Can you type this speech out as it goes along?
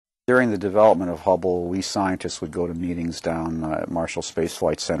During the development of Hubble, we scientists would go to meetings down at Marshall Space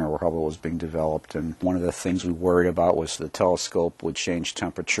Flight Center where Hubble was being developed, and one of the things we worried about was the telescope would change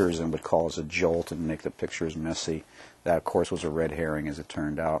temperatures and would cause a jolt and make the pictures messy. That, of course, was a red herring, as it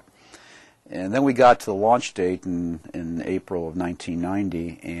turned out. And then we got to the launch date in April of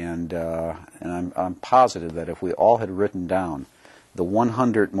 1990, and I'm positive that if we all had written down the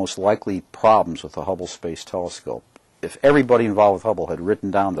 100 most likely problems with the Hubble Space Telescope, if everybody involved with Hubble had written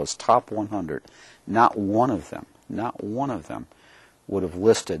down those top 100, not one of them would have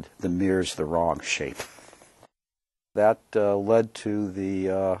listed the mirrors the wrong shape. That led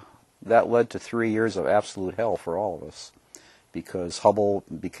to 3 years of absolute hell for all of us, because Hubble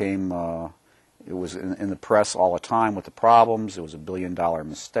became it was in the press all the time with the problems. It was a billion-dollar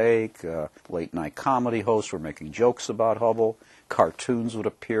mistake. Late-night comedy hosts were making jokes about Hubble. Cartoons would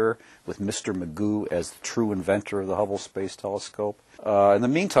appear with Mr. Magoo as the true inventor of the Hubble Space Telescope. In the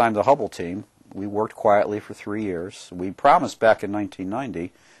meantime, the Hubble team, we worked quietly for 3 years. We promised back in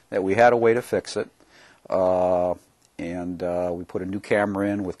 1990 that we had a way to fix it, and we put a new camera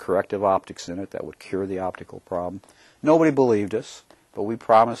in with corrective optics in it that would cure the optical problem. Nobody believed us, but we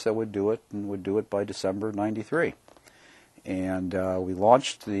promised that we'd do it, and would do it by December '93. And we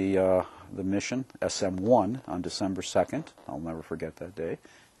launched the mission, SM-1, on December 2nd. I'll never forget that day,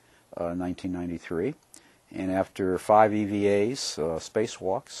 1993. And after 5 EVAs,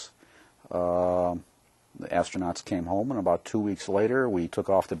 spacewalks, the astronauts came home, and about 2 weeks later, we took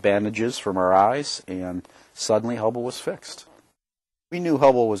off the bandages from our eyes, and suddenly Hubble was fixed. We knew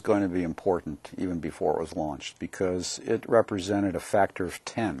Hubble was going to be important even before it was launched, because it represented a factor of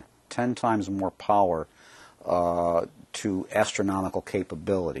 10 times more power to astronomical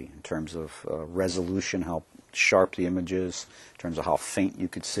capability in terms of resolution, how sharp the image is, in terms of how faint you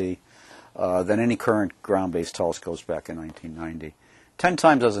could see, than any current ground-based telescopes back in 1990. 10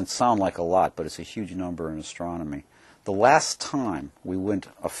 times doesn't sound like a lot, but it's a huge number in astronomy. The last time we went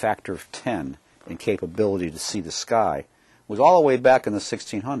a factor of 10 in capability to see the sky was all the way back in the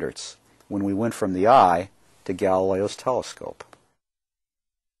 1600s, when we went from the eye to Galileo's telescope.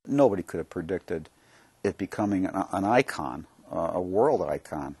 Nobody could have predicted it becoming an icon, a world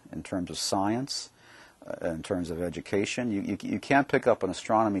icon, in terms of science, in terms of education. You can't pick up an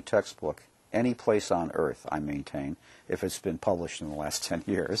astronomy textbook any place on Earth, I maintain, if it's been published in the last 10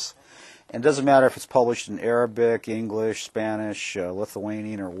 years. And it doesn't matter if it's published in Arabic, English, Spanish,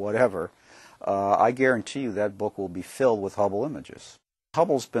 Lithuanian, or whatever. I guarantee you that book will be filled with Hubble images.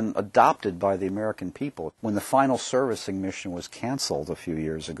 Hubble's been adopted by the American people. When the final servicing mission was canceled a few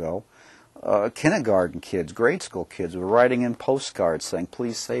years ago, kindergarten kids, grade school kids were writing in postcards saying,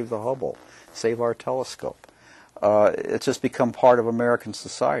 "Please save the Hubble, save our telescope." It's just become part of American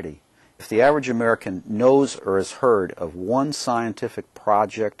society. If the average American knows or has heard of one scientific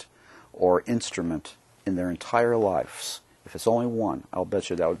project or instrument in their entire lives, if it's only one, I'll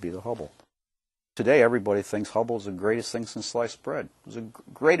bet you that would be the Hubble. Today, everybody thinks Hubble is the greatest thing since sliced bread. It was a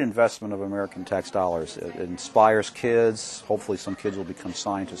great investment of American tax dollars. It inspires kids. Hopefully some kids will become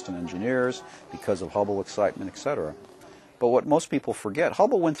scientists and engineers because of Hubble excitement, etc. But what most people forget,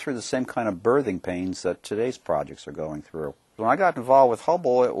 Hubble went through the same kind of birthing pains that today's projects are going through. When I got involved with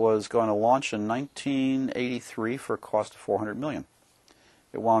Hubble, it was going to launch in 1983 for a cost of $400 million.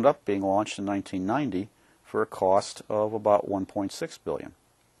 It wound up being launched in 1990 for a cost of about $1.6 billion.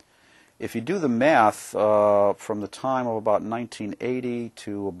 If you do the math from the time of about 1980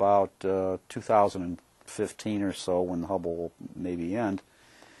 to about 2015 or so, when Hubble will maybe end,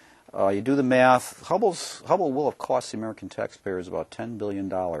 you do the math, Hubble will have cost the American taxpayers about $10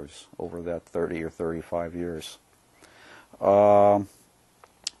 billion over that 30 or 35 years.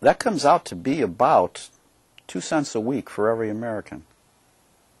 That comes out to be about 2 cents a week for every American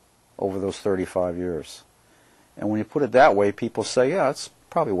over those 35 years. And when you put it that way, people say, yeah, it's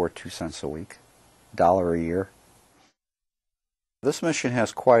probably worth 2 cents a week, $1 a year. This mission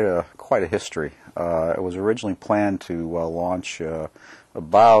has quite a history. It was originally planned to launch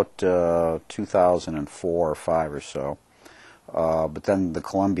about 2004 or 5 or so, but then the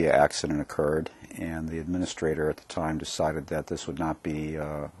Columbia accident occurred, and the administrator at the time decided that this would not be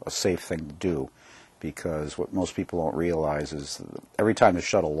a safe thing to do, because what most people don't realize is every time the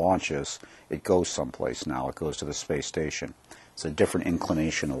shuttle launches, it goes someplace now. It goes to the space station. It's a different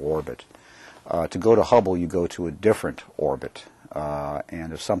inclination of orbit. To go to Hubble, you go to a different orbit.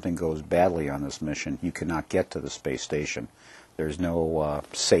 And if something goes badly on this mission, you cannot get to the space station. There's no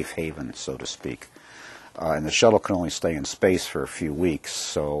safe haven, so to speak. And the shuttle can only stay in space for a few weeks.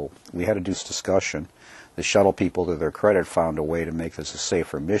 So we had to do this discussion. The shuttle people, to their credit, found a way to make this a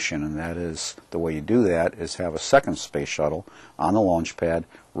safer mission, and that is, the way you do that is have a second space shuttle on the launch pad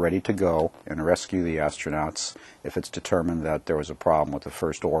ready to go and rescue the astronauts if it's determined that there was a problem with the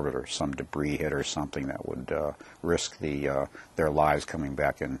first orbiter, some debris hit or something that would risk their lives coming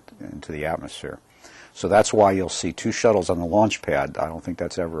back into the atmosphere. So that's why you'll see 2 shuttles on the launch pad. I don't think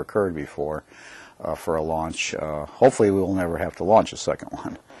that's ever occurred before for a launch. Hopefully we will never have to launch a second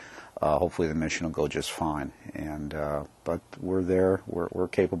one. Hopefully the mission will go just fine. But we're there. We're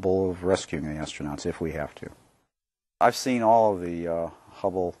capable of rescuing the astronauts if we have to. I've seen all of the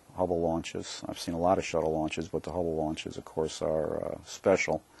Hubble launches. I've seen a lot of shuttle launches, but the Hubble launches, of course, are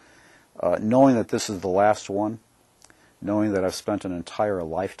special. Knowing that this is the last one, knowing that I've spent an entire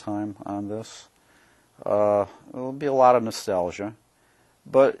lifetime on this, it'll be a lot of nostalgia.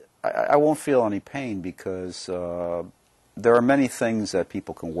 But I won't feel any pain because there are many things that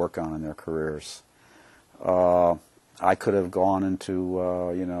people can work on in their careers. I could have gone into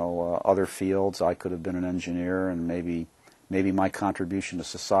other fields. I could have been an engineer, and maybe my contribution to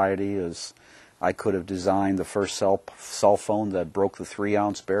society is I could have designed the first cell phone that broke the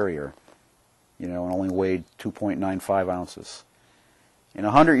 3-ounce barrier, and only weighed 2.95 ounces. In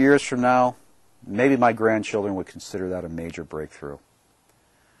 100 years from now, maybe my grandchildren would consider that a major breakthrough.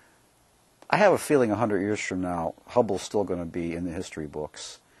 I have a feeling 100 years from now, Hubble's still going to be in the history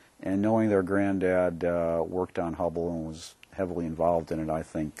books. And knowing their granddad worked on Hubble and was heavily involved in it, I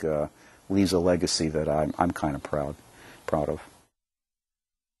think leaves a legacy that I'm kind of proud of.